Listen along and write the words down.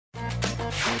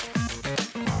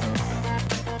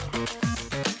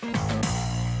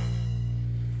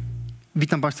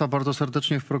Witam Państwa bardzo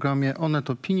serdecznie w programie Onet,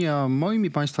 Opinie. A moim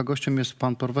i Państwa gościem jest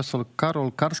pan profesor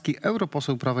Karski,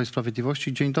 europoseł Prawa i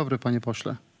Sprawiedliwości. Dzień dobry, panie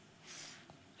pośle.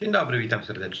 Dzień dobry, witam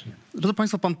serdecznie. Drodzy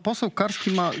Państwo, pan poseł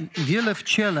Karski ma wiele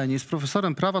wcieleń. Jest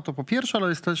profesorem prawa, to po pierwsze, ale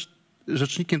jest też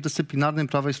rzecznikiem dyscyplinarnym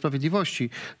Prawa i Sprawiedliwości.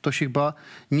 To się chyba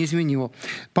nie zmieniło.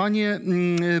 Panie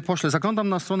pośle, zaglądam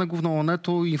na stronę główną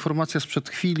Onetu. Informacja sprzed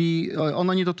chwili.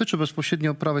 Ona nie dotyczy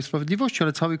bezpośrednio Prawa i Sprawiedliwości,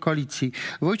 ale całej koalicji.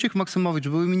 Wojciech Maksymowicz,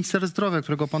 były minister zdrowia,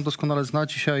 którego pan doskonale zna,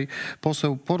 dzisiaj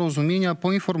poseł Porozumienia,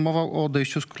 poinformował o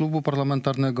odejściu z klubu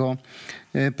parlamentarnego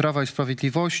Prawa i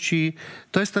Sprawiedliwości.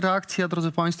 To jest reakcja,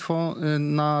 drodzy Państwo,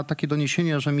 na takie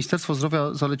doniesienie, że Ministerstwo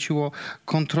Zdrowia zaleciło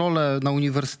kontrolę na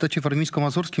Uniwersytecie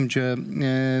Warmińsko-Mazurskim, gdzie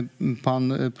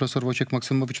pan profesor Wojciech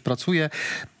Maksymowicz pracuje.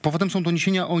 Powodem są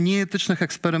doniesienia o nieetycznych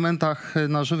eksperymentach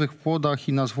na żywych płodach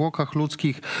i na zwłokach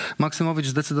ludzkich. Maksymowicz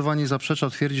zdecydowanie zaprzecza,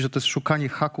 twierdzi, że to jest szukanie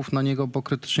haków na niego, bo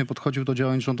krytycznie podchodził do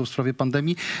działań rządu w sprawie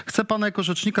pandemii. Chcę pana jako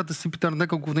rzecznika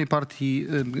dyscyplinarnego głównej partii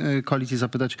koalicji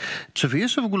zapytać, czy wy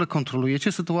jeszcze w ogóle kontrolujecie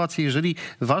sytuację, jeżeli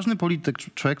ważny polityk,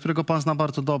 człowiek, którego pan zna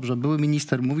bardzo dobrze, były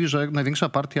minister, mówi, że największa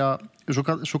partia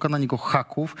szuka na niego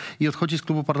haków i odchodzi z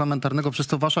klubu parlamentarnego, przez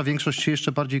to wasza większość się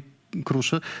jeszcze bardziej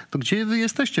kruszy, to gdzie wy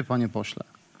jesteście, panie pośle?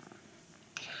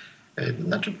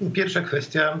 Znaczy, pierwsza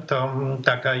kwestia to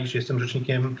taka, iż jestem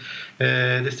rzecznikiem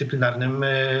dyscyplinarnym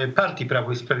partii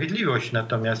Prawo i Sprawiedliwość,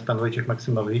 natomiast pan Wojciech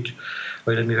Maksymowicz,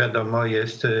 o ile mi wiadomo,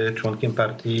 jest członkiem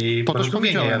partii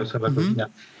Porozumienia Jarosława Gowina.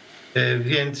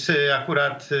 Więc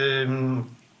akurat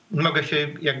mogę się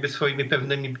jakby swoimi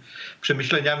pewnymi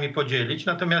przemyśleniami podzielić,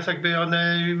 natomiast jakby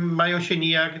one mają się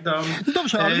nijak do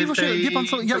Dobrze, ale właśnie, wie pan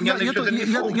co,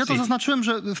 ja to zaznaczyłem,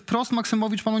 że wprost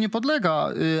Maksymowicz panu nie podlega,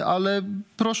 ale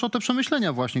proszę o te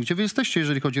przemyślenia właśnie. Gdzie wy jesteście,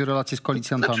 jeżeli chodzi o relacje z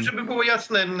koalicjantami? Znaczy, żeby było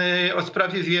jasne, o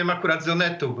sprawie wiem akurat z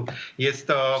Onetu. Jest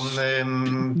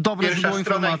to pierwsza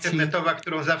strona internetowa,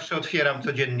 którą zawsze otwieram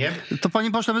codziennie. To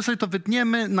panie pośle, my sobie to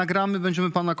wytniemy, nagramy,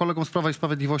 będziemy pana kolegom z Prawa i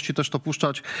Sprawiedliwości też to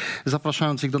puszczać,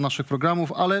 zapraszając ich do naszych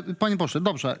programów, ale panie pośle,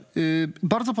 dobrze.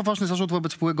 Bardzo poważny zarzut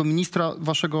wobec byłego ministra,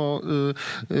 waszego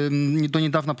do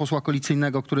niedawna posła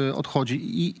koalicyjnego, który odchodzi.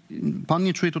 I pan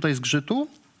nie czuje tutaj zgrzytu?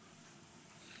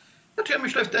 Znaczy ja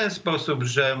myślę w ten sposób,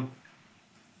 że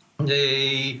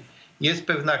jest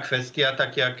pewna kwestia,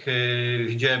 tak jak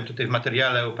widziałem tutaj w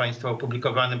materiale u państwa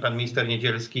opublikowanym, pan minister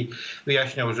Niedzielski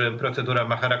wyjaśniał, że procedura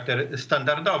ma charakter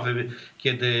standardowy,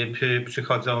 kiedy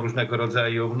przychodzą różnego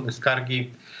rodzaju skargi,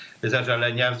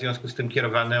 zażalenia, w związku z tym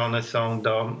kierowane one są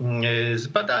do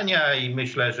zbadania i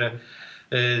myślę, że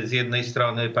z jednej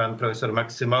strony pan profesor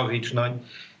Maksymowicz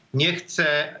nie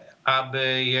chce,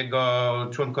 aby jego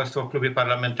członkostwo w klubie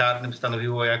parlamentarnym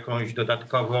stanowiło jakąś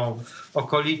dodatkową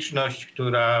okoliczność,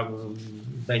 która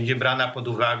będzie brana pod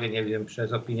uwagę, nie wiem,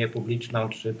 przez opinię publiczną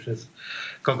czy przez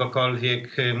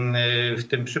kogokolwiek w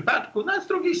tym przypadku. No, a z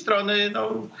drugiej strony,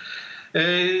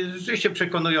 rzeczywiście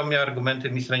przekonują mnie argumenty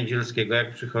ministra Niedzielskiego,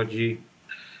 jak przychodzi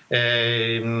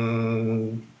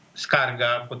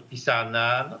skarga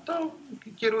podpisana, no to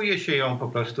kieruje się ją po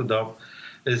prostu do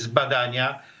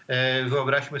zbadania.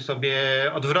 Wyobraźmy sobie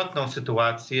odwrotną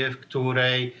sytuację, w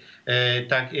której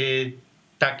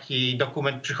taki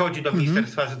dokument przychodzi do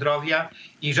Ministerstwa Zdrowia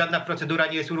i żadna procedura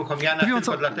nie jest uruchomiona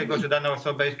tylko dlatego, że dana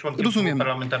osoba jest członkiem klubu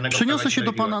parlamentarnego. Przeniosę się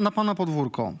na pana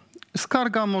podwórko.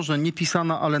 Skarga może nie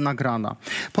pisana, ale nagrana.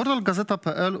 Portal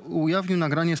Gazeta.pl ujawnił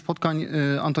nagranie spotkań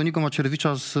Antoniego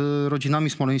Macierewicza z rodzinami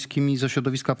smoleńskimi ze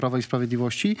środowiska Prawa i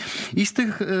Sprawiedliwości. I z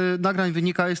tych nagrań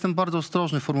wynika, jestem bardzo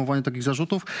ostrożny w formułowaniu takich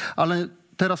zarzutów, ale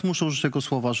teraz muszę użyć tego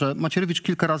słowa, że Macierewicz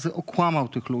kilka razy okłamał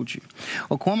tych ludzi.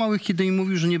 Okłamał ich, kiedy im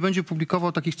mówił, że nie będzie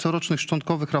publikował takich corocznych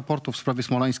szczątkowych raportów w sprawie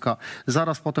Smoleńska.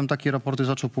 Zaraz potem takie raporty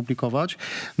zaczął publikować.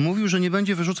 Mówił, że nie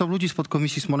będzie wyrzucał ludzi spod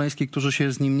Komisji Smoleńskiej, którzy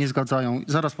się z nim nie zgadzają.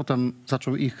 Zaraz potem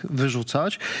zaczął ich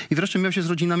wyrzucać. I wreszcie miał się z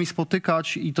rodzinami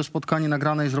spotykać i to spotkanie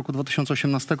nagrane jest z roku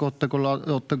 2018.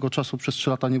 Od tego czasu przez 3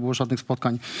 lata nie było żadnych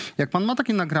spotkań. Jak pan ma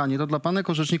takie nagranie, to dla pana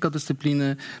jako rzecznika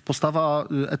dyscypliny postawa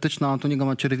etyczna Antoniego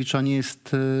Macierewicza nie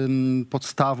jest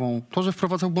podstawą. To, że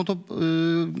wprowadzał błąd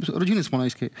rodziny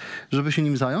smoleńskiej, żeby się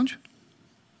nim zająć?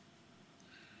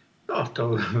 No,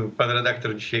 to pan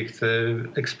redaktor dzisiaj chce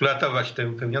eksploatować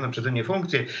tę pełnioną przeze mnie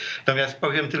funkcję. Natomiast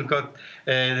powiem tylko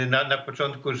na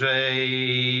początku, że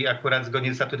akurat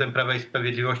zgodnie z statutem Prawa i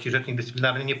Sprawiedliwości rzecznik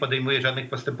dyscyplinarny nie podejmuje żadnych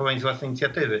postępowań z własnej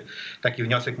inicjatywy. Taki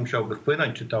wniosek musiałby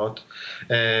wpłynąć, czy to od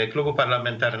klubu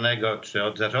parlamentarnego, czy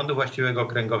od zarządu właściwego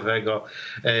okręgowego,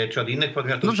 czy od innych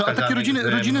podmiotów. Dobrze, a takie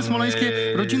rodziny smoleńskie,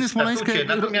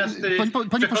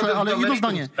 panie pośle, ale jedno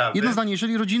zdanie.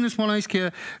 Jeżeli rodziny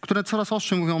smoleńskie, które coraz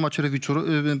ostrzej mówią o Macierewiczu, Macierewiczu,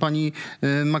 pani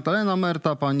Magdalena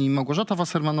Merta, pani Małgorzata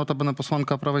Wasserman, notabene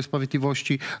posłanka Prawa i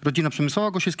Sprawiedliwości, rodzina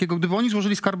Przemysława Gosiewskiego. Gdyby oni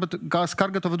złożyli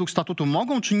skargę, to według statutu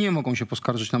mogą czy nie mogą się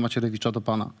poskarżyć na Macierewicza do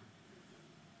pana?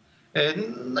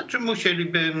 Znaczy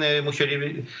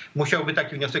musiałby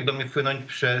taki wniosek do mnie wpłynąć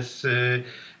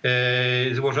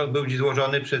być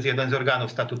złożony przez jeden z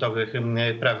organów statutowych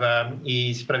Prawa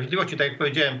i Sprawiedliwości. Tak jak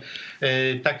powiedziałem,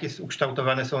 tak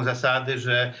ukształtowane są zasady,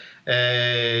 że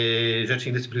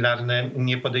rzecznik dyscyplinarny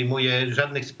nie podejmuje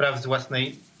żadnych spraw z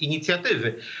własnej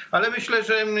inicjatywy. Ale myślę,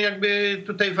 że jakby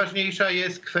tutaj ważniejsza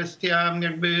jest kwestia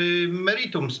jakby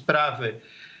meritum sprawy.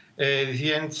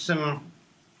 Więc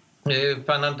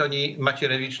pan Antoni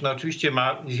Macierewicz no oczywiście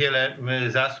ma wiele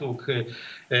zasług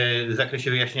w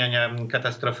zakresie wyjaśniania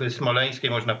katastrofy smoleńskiej.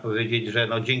 Można powiedzieć, że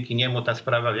no dzięki niemu ta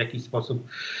sprawa w jakiś sposób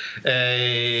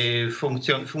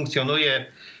funkcjonuje.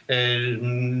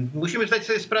 Musimy zdać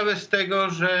sobie sprawę z tego,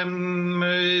 że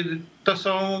to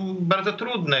są bardzo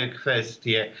trudne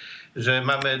kwestie, że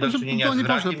mamy do czynienia z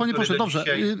wrakiem, Panie pośle, dobrze,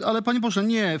 dzisiaj... ale panie pośle,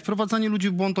 nie, wprowadzanie ludzi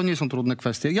w błąd to nie są trudne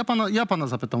kwestie. Ja pana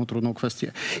zapytam o trudną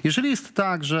kwestię. Jeżeli jest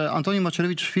tak, że Antoni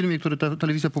Macierewicz w filmie, który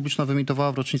telewizja publiczna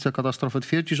wyemitowała w rocznicę katastrofy,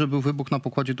 twierdzi, że był wybuch na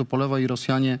pokładzie Tupolewa i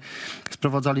Rosjanie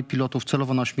sprowadzali pilotów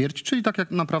celowo na śmierć, czyli tak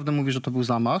jak naprawdę mówi, że to był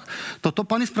zamach, to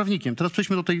pan jest prawnikiem. Teraz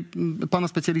przejdźmy do tej pana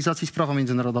specjalizacji z prawa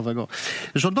międzynarodowego.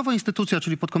 Rządowa instytucja,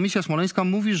 czyli podkomisja smoleńska,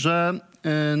 mówi, że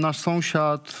nasz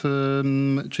sąsiad,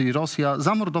 czyli Rosja,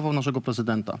 zamordował naszego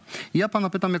prezydenta. I ja pana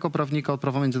pytam jako prawnika od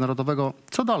prawa międzynarodowego,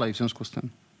 co dalej w związku z tym?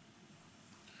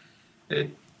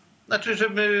 Znaczy,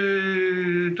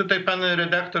 żeby tutaj pan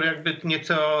redaktor jakby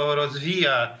nieco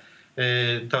rozwija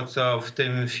to, co w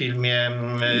tym filmie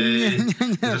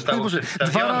zostało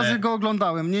przedstawione. 2 razy go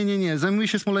oglądałem. Nie. Zajmuję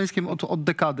się Smoleńskiem od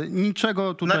dekady.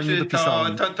 Niczego tutaj nie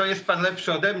dopisałem. To jest pan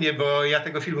lepszy ode mnie, bo ja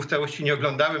tego filmu w całości nie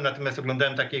oglądałem, natomiast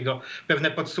oglądałem takiego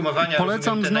pewne podsumowania.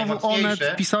 Polecam znowu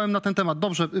Onet, pisałem na ten temat.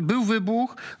 Dobrze, był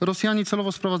wybuch, Rosjanie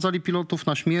celowo sprowadzali pilotów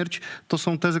na śmierć. To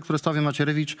są tezy, które stawia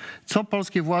Macierewicz. Co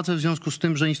polskie władze w związku z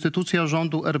tym, że instytucja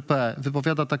rządu RP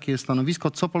wypowiada takie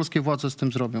stanowisko, co polskie władze z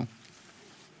tym zrobią?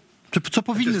 Co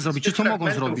powinny zrobić, czy co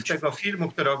mogą zrobić? Z tego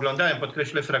filmu, który oglądałem,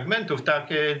 podkreślę fragmentów,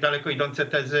 takie daleko idące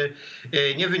tezy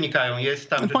nie wynikają. Jest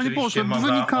tam Panie pośle,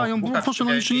 wynikają, proszę,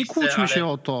 no jeszcze nie kłóćmy się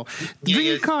o to.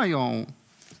 Wynikają.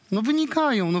 No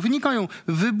wynikają.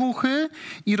 Wybuchy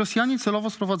i Rosjanie celowo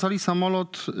sprowadzali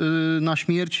samolot na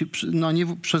śmierć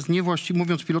przez niewłaściwie,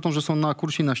 mówiąc pilotom, że są na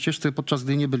kursie, na ścieżce, podczas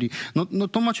gdy nie byli. No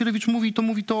to Macierewicz mówi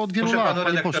to od wielu lat. Muszę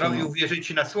panu redaktorowi uwierzyć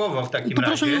na słowo w takim razie.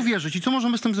 Proszę mi uwierzyć. I co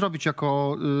możemy z tym zrobić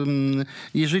jako,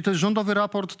 jeżeli to jest rządowy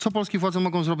raport, co polskie władze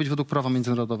mogą zrobić według prawa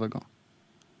międzynarodowego?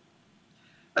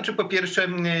 Znaczy, po pierwsze,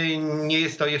 nie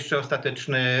jest to jeszcze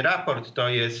ostateczny raport, to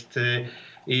jest...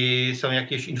 I są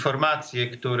jakieś informacje,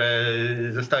 które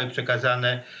zostały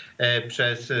przekazane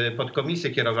przez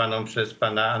podkomisję kierowaną przez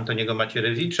pana Antoniego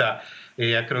Macierewicza.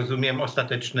 Jak rozumiem,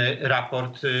 ostateczny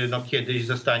raport kiedyś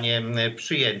zostanie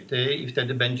przyjęty i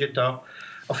wtedy będzie to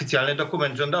oficjalny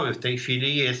dokument rządowy. W tej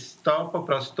chwili jest to po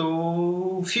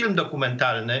prostu film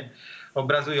dokumentalny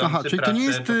obrazujący pracę. Czyli to nie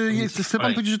jest, chce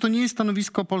pan powiedzieć, że to nie jest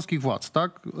stanowisko polskich władz,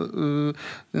 tak?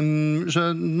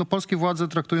 Że polskie władze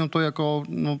traktują to jako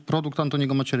produkt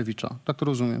Antoniego Macierewicza. Tak to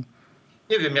rozumiem.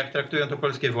 Nie wiem, jak traktują to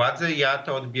polskie władze. Ja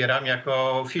to odbieram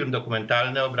jako film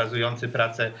dokumentalny obrazujący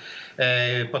pracę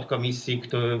podkomisji,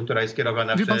 która jest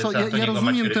kierowana przez Antoniego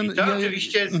Macierewicza.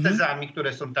 Oczywiście z tezami,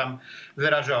 które są tam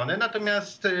wyrażone.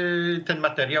 Natomiast ten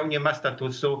materiał nie ma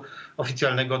statusu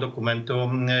oficjalnego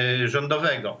dokumentu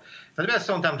rządowego. Natomiast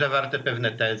są tam zawarte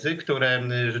pewne tezy, które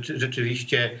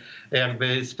rzeczywiście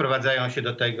jakby sprowadzają się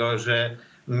do tego, że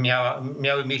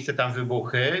miały miejsce tam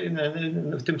wybuchy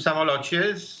w tym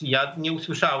samolocie. Ja nie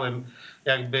usłyszałem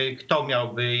jakby kto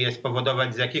miałby je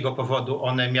spowodować, z jakiego powodu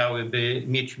one miałyby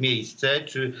mieć miejsce,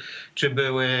 czy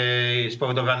były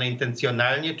spowodowane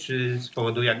intencjonalnie, czy z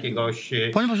powodu jakiegoś...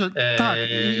 Ponieważ tak,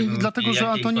 dlatego, że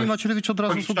Antoni Macierewicz od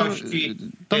razu...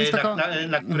 To jest taka...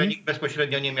 na które nikt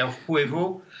bezpośrednio nie miał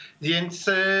wpływu. Więc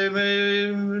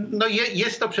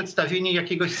jest to przedstawienie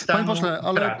jakiegoś stanu. Panie pośle,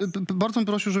 ale bardzo bym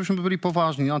prosił, żebyśmy byli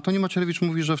poważni. Antoni Macierewicz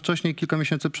mówi, że wcześniej, kilka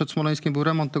miesięcy przed Smoleńskiem, był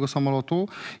remont tego samolotu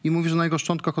i mówi, że na jego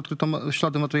szczątkach odkryto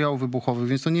ślady materiałów wybuchowych.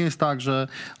 Więc to nie jest tak, że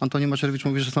Antoni Macierewicz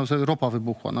mówi, że tam ropa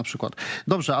wybuchła na przykład.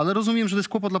 Dobrze, ale rozumiem, że to jest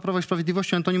kłopot dla Prawa i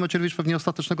Sprawiedliwości. Antoni Macierewicz pewnie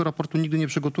ostatecznego raportu nigdy nie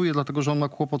przygotuje, dlatego że on ma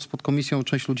kłopot z podkomisją.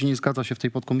 Część ludzi nie zgadza się w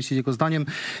tej podkomisji jego zdaniem.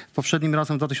 Poprzednim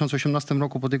razem w 2018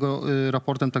 roku pod jego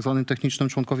raportem tak zwanym technicznym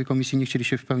członkowie komisji nie chcieli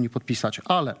się w pełni podpisać.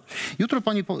 Ale jutro,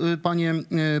 panie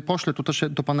pośle, tu też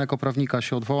do pana jako prawnika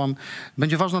się odwołam,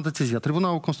 będzie ważna decyzja.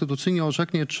 Trybunał Konstytucyjny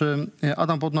orzeknie, czy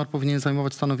Adam Bodnar powinien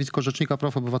zajmować stanowisko Rzecznika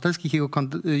Praw Obywatelskich i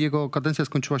jego kadencja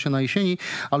skończyła się na jesieni,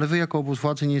 ale wy jako obóz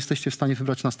władzy nie jesteście w stanie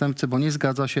wybrać następcy, bo nie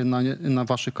zgadza się na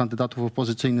waszych kandydatów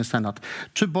opozycyjny Senat.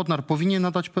 Czy Bodnar powinien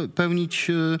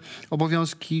pełnić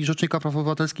obowiązki Rzecznika Praw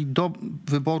Obywatelskich do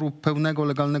wyboru pełnego,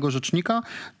 legalnego rzecznika,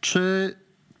 czy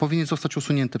powinien zostać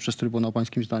usunięty przez Trybunał,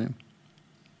 pańskim zdaniem?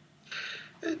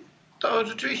 To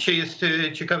rzeczywiście jest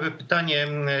ciekawe pytanie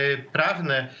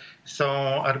prawne.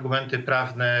 Są argumenty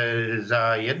prawne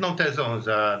za jedną tezą,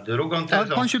 za drugą tezą.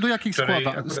 Ale pan się do jakich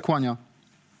skłania?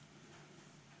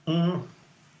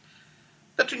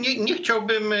 Znaczy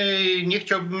nie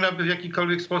chciałbym, aby w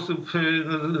jakikolwiek sposób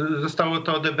zostało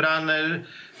to odebrane.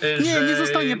 Nie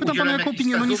zostanie. Pytam pana jako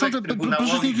opinię. No nie sądzę,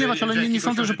 proszę się nie gniewać, ale nie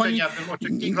sądzę, że pani...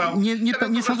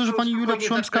 Nie sądzę, że pani Julia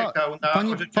Przyłębska...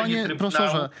 Panie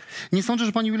profesorze, nie sądzę,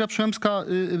 że pani Julia Przyłębska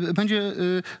będzie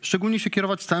szczególnie się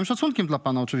kierować, z całym szacunkiem dla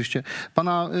pana oczywiście,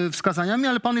 pana wskazaniami,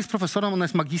 ale pan jest profesorem, ona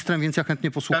jest magistrem, więc ja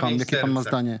chętnie posłucham, jakie pan ma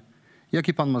zdanie.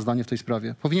 Jakie pan ma zdanie w tej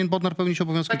sprawie? Powinien Bodnar pełnić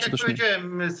obowiązki, czy też nie? Tak jak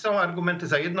powiedziałem, są argumenty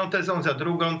za jedną tezą, za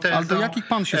drugą tezą. Ale do jakich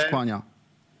pan się skłania?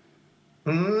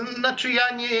 Znaczy ja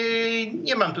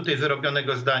nie mam tutaj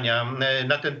wyrobionego zdania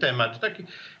na ten temat.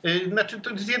 Znaczy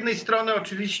to z jednej strony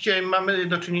oczywiście mamy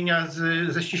do czynienia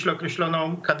ze ściśle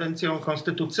określoną kadencją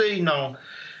konstytucyjną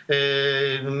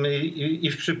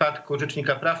i w przypadku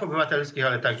Rzecznika Praw Obywatelskich,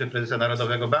 ale także prezesa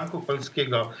Narodowego Banku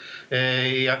Polskiego,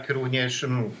 jak również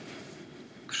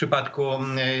w przypadku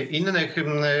innych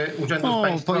urzędów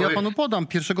państwowych. Ja panu podam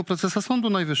pierwszego prezesa Sądu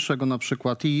Najwyższego na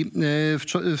przykład i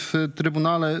w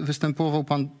Trybunale występował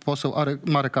pan poseł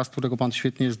Marek Ast, którego pan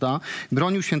świetnie zna.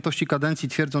 Bronił świętości kadencji,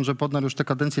 twierdząc, że Bodnar już tę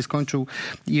kadencję skończył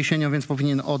jesienią, więc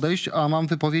powinien odejść. A mam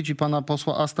wypowiedzi pana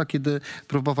posła Asta, kiedy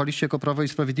próbowaliście jako Prawo i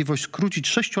Sprawiedliwość skrócić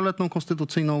 6-letnią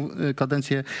konstytucyjną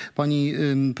kadencję pani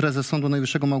prezes Sądu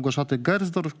Najwyższego Małgorzaty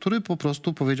Gersdorf, który po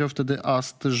prostu powiedział wtedy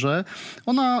Ast, że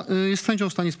ona jest sędzią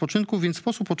w stanie spoczynku, więc w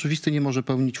sposób oczywisty nie może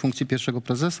pełnić funkcji pierwszego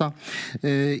prezesa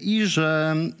i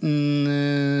że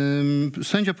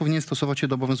sędzia powinien stosować się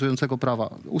do obowiązującego prawa.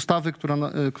 Ustawy,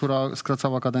 która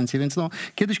skracała kadencję, więc no,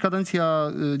 kiedyś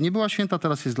kadencja nie była święta,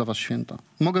 teraz jest dla was święta.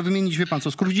 Mogę wymienić, wie pan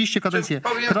co, skróciliście kadencję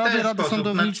Krajowej Rady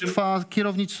Sądownictwa,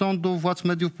 kierownic sądów, władz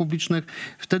mediów publicznych.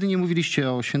 Wtedy nie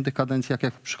mówiliście o świętych kadencjach,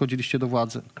 jak przychodziliście do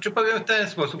władzy. Czy powiem w ten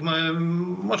sposób,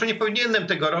 może nie powinienem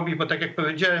tego robić, bo tak jak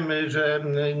powiedziałem, że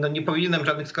nie powinienem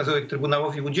żadnych wskazówek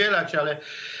Trybunałowi udzielać, ale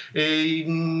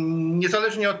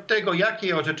niezależnie od tego,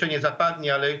 jakie orzeczenie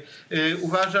zapadnie, ale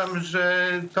uważam, że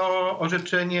to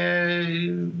orzeczenie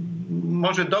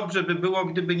może dobrze by było,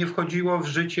 gdyby nie wchodziło w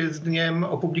życie z dniem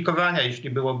opublikowania, jeśli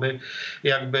byłoby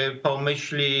jakby po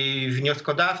myśli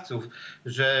wnioskodawców,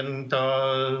 że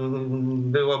to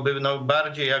byłoby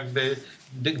bardziej jakby,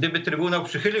 gdyby Trybunał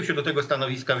przychylił się do tego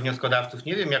stanowiska wnioskodawców,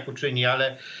 nie wiem jak uczyni,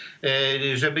 ale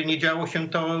żeby nie działo się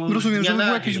to rozumiem, żeby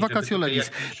był jakiś vacatio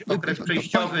legis. Okres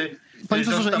przejściowy. Panie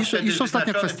profesorze, jeszcze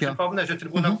ostatnia kwestia. Przypomnę, że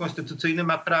Trybunał Konstytucyjny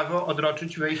ma prawo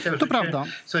odroczyć wejście w życie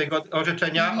swojego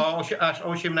orzeczenia aż o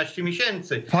 18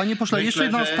 miesięcy. Panie pośle, jeszcze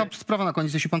jedna sprawa na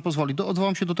koniec, jeśli pan pozwoli.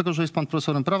 Odwołam się do tego, że jest pan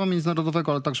profesorem prawa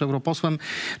międzynarodowego, ale także europosłem.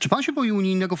 Czy pan się boi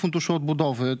unijnego funduszu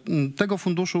odbudowy? Tego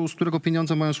funduszu, z którego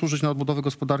pieniądze mają służyć na odbudowę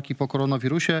gospodarki po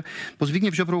koronawirusie? Bo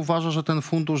Zbigniew Ziobro uważa, że ten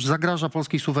fundusz zagraża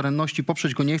polskiej suwerenności,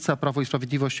 poprzeć go nie chce, a Prawo i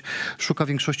Sprawiedliwość szuka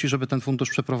większości, żeby ten fundusz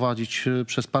przeprowadzić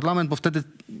przez parlament, bo wtedy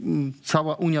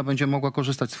cała Unia będzie mogła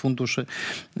korzystać z funduszy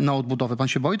na odbudowę. Pan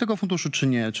się boi tego funduszu, czy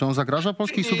nie? Czy on zagraża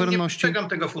polskiej suwerenności? Nie postrzegam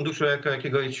tego funduszu jako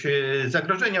jakiegoś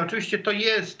zagrożenia. Oczywiście to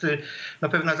jest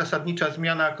pewna zasadnicza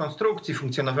zmiana konstrukcji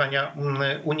funkcjonowania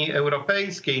Unii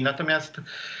Europejskiej. Natomiast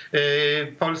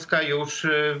Polska już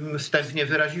wstępnie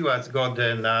wyraziła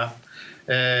zgodę na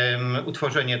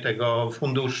utworzenie tego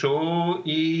funduszu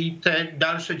i te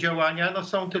dalsze działania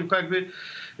są tylko jakby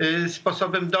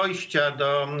sposobem dojścia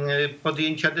do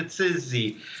podjęcia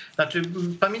decyzji. Znaczy,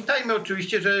 pamiętajmy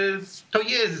oczywiście, że to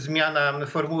jest zmiana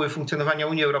formuły funkcjonowania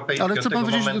Unii Europejskiej. Ale chcę pan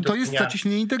powiedzieć, że to jest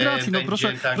zacieśnienie integracji. No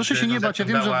proszę się nie bać. Ja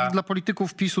wiem, że dla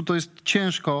polityków PiS-u to jest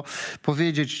ciężko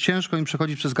powiedzieć, ciężko im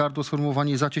przechodzić przez gardło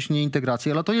sformułowanie zacieśnienie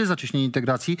integracji, ale to jest zacieśnienie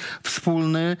integracji.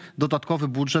 Wspólny, dodatkowy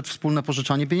budżet, wspólne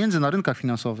pożyczanie pieniędzy na rynkach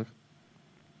finansowych.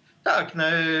 Tak,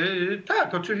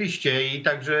 tak, oczywiście. I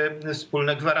także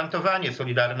wspólne gwarantowanie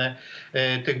solidarne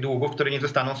tych długów, które nie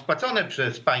zostaną spłacone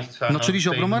przez państwa. No czyli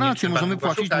Ziobro ma rację, możemy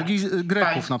płacić długi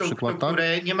Greków na przykład, tak?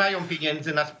 Które nie mają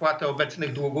pieniędzy na spłatę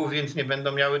obecnych długów, więc nie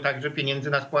będą miały także pieniędzy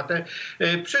na spłatę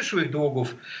przyszłych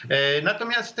długów.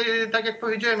 Natomiast, tak jak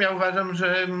powiedziałem, ja uważam,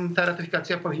 że ta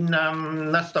ratyfikacja powinna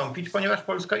nastąpić, ponieważ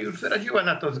Polska już wyraziła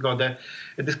na to zgodę.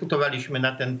 Dyskutowaliśmy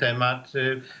na ten temat.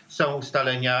 Są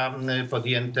ustalenia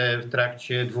podjęte w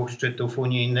trakcie 2 szczytów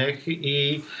unijnych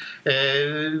i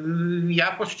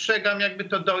ja postrzegam jakby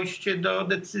to dojście do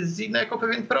decyzji jako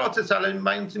pewien proces, ale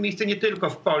mający miejsce nie tylko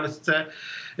w Polsce.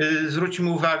 Zwróćmy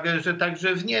uwagę, że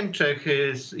także w Niemczech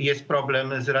jest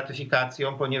problem z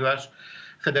ratyfikacją, ponieważ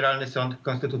Federalny Sąd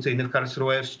Konstytucyjny w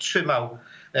Karlsruhe wstrzymał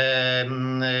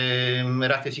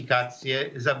ratyfikację,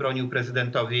 zabronił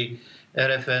prezydentowi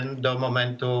RFN do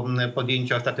momentu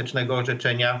podjęcia ostatecznego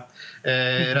orzeczenia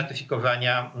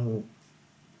ratyfikowania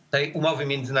tej umowy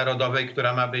międzynarodowej,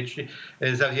 która ma być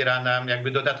zawierana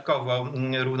jakby dodatkowo,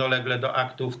 równolegle do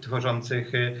aktów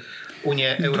tworzących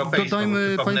Unię Europejską.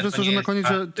 Dodajmy, panie profesorze, na koniec,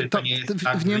 że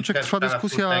w Niemczech trwa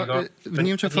dyskusja.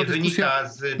 Nie wynika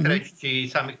z treści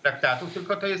samych traktatów,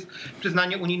 tylko to jest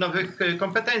przyznanie Unii nowych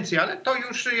kompetencji, ale to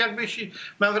już jakby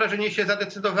mam wrażenie się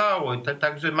zadecydowało.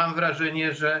 Także mam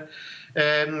wrażenie, że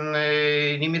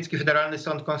niemiecki Federalny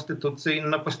Sąd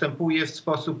Konstytucyjny postępuje w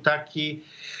sposób taki,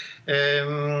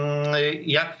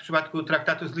 jak w przypadku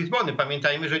traktatu z Lizbony.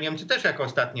 Pamiętajmy, że Niemcy też jako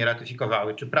ostatnie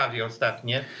ratyfikowały, czy prawie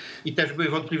ostatnie, i też były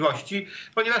wątpliwości,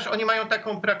 ponieważ oni mają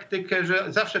taką praktykę, że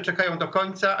zawsze czekają do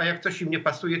końca, a jak coś im nie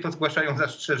pasuje, to zgłaszają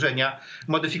zastrzeżenia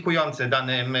modyfikujące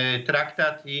dany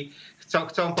traktat i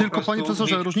chcą tylko, panie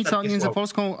profesorze, różnica między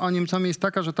Polską a Niemcami jest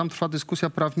taka, że tam trwa dyskusja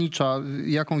prawnicza,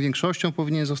 jaką większością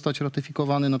powinien zostać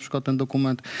ratyfikowany na przykład ten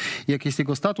dokument, jaki jest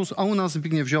jego status, a u nas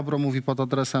Zbigniew Ziobro mówi pod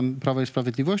adresem Prawa i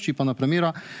Sprawiedliwości, pana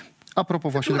premiera, a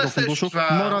propos właśnie tego funduszu.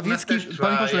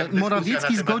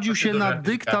 Morawiecki zgodził się na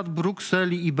dyktat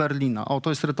Brukseli i Berlina. O, to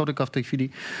jest retoryka w tej chwili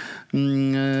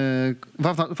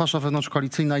wasza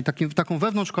wewnątrzkoalicyjna i taką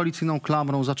wewnątrzkoalicyjną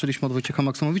klamrą zaczęliśmy od Wojciecha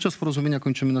Maksymowicza z Porozumienia,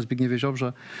 kończymy na Zbigniewie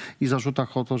Ziobrze i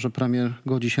zarzutach o to, że premier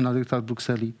godzi się na dyktat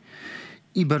Brukseli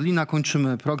i Berlina.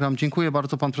 Kończymy program. Dziękuję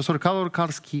bardzo. Pan profesor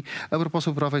Karski,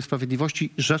 europoseł Prawa i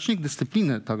Sprawiedliwości, rzecznik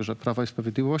dyscypliny także Prawa i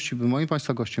Sprawiedliwości, był moim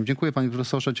państwa gościem. Dziękuję panie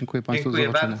profesorze, dziękuję państwu za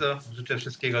zobaczenie. Dziękuję bardzo. Życzę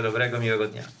wszystkiego dobrego, miłego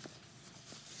dnia.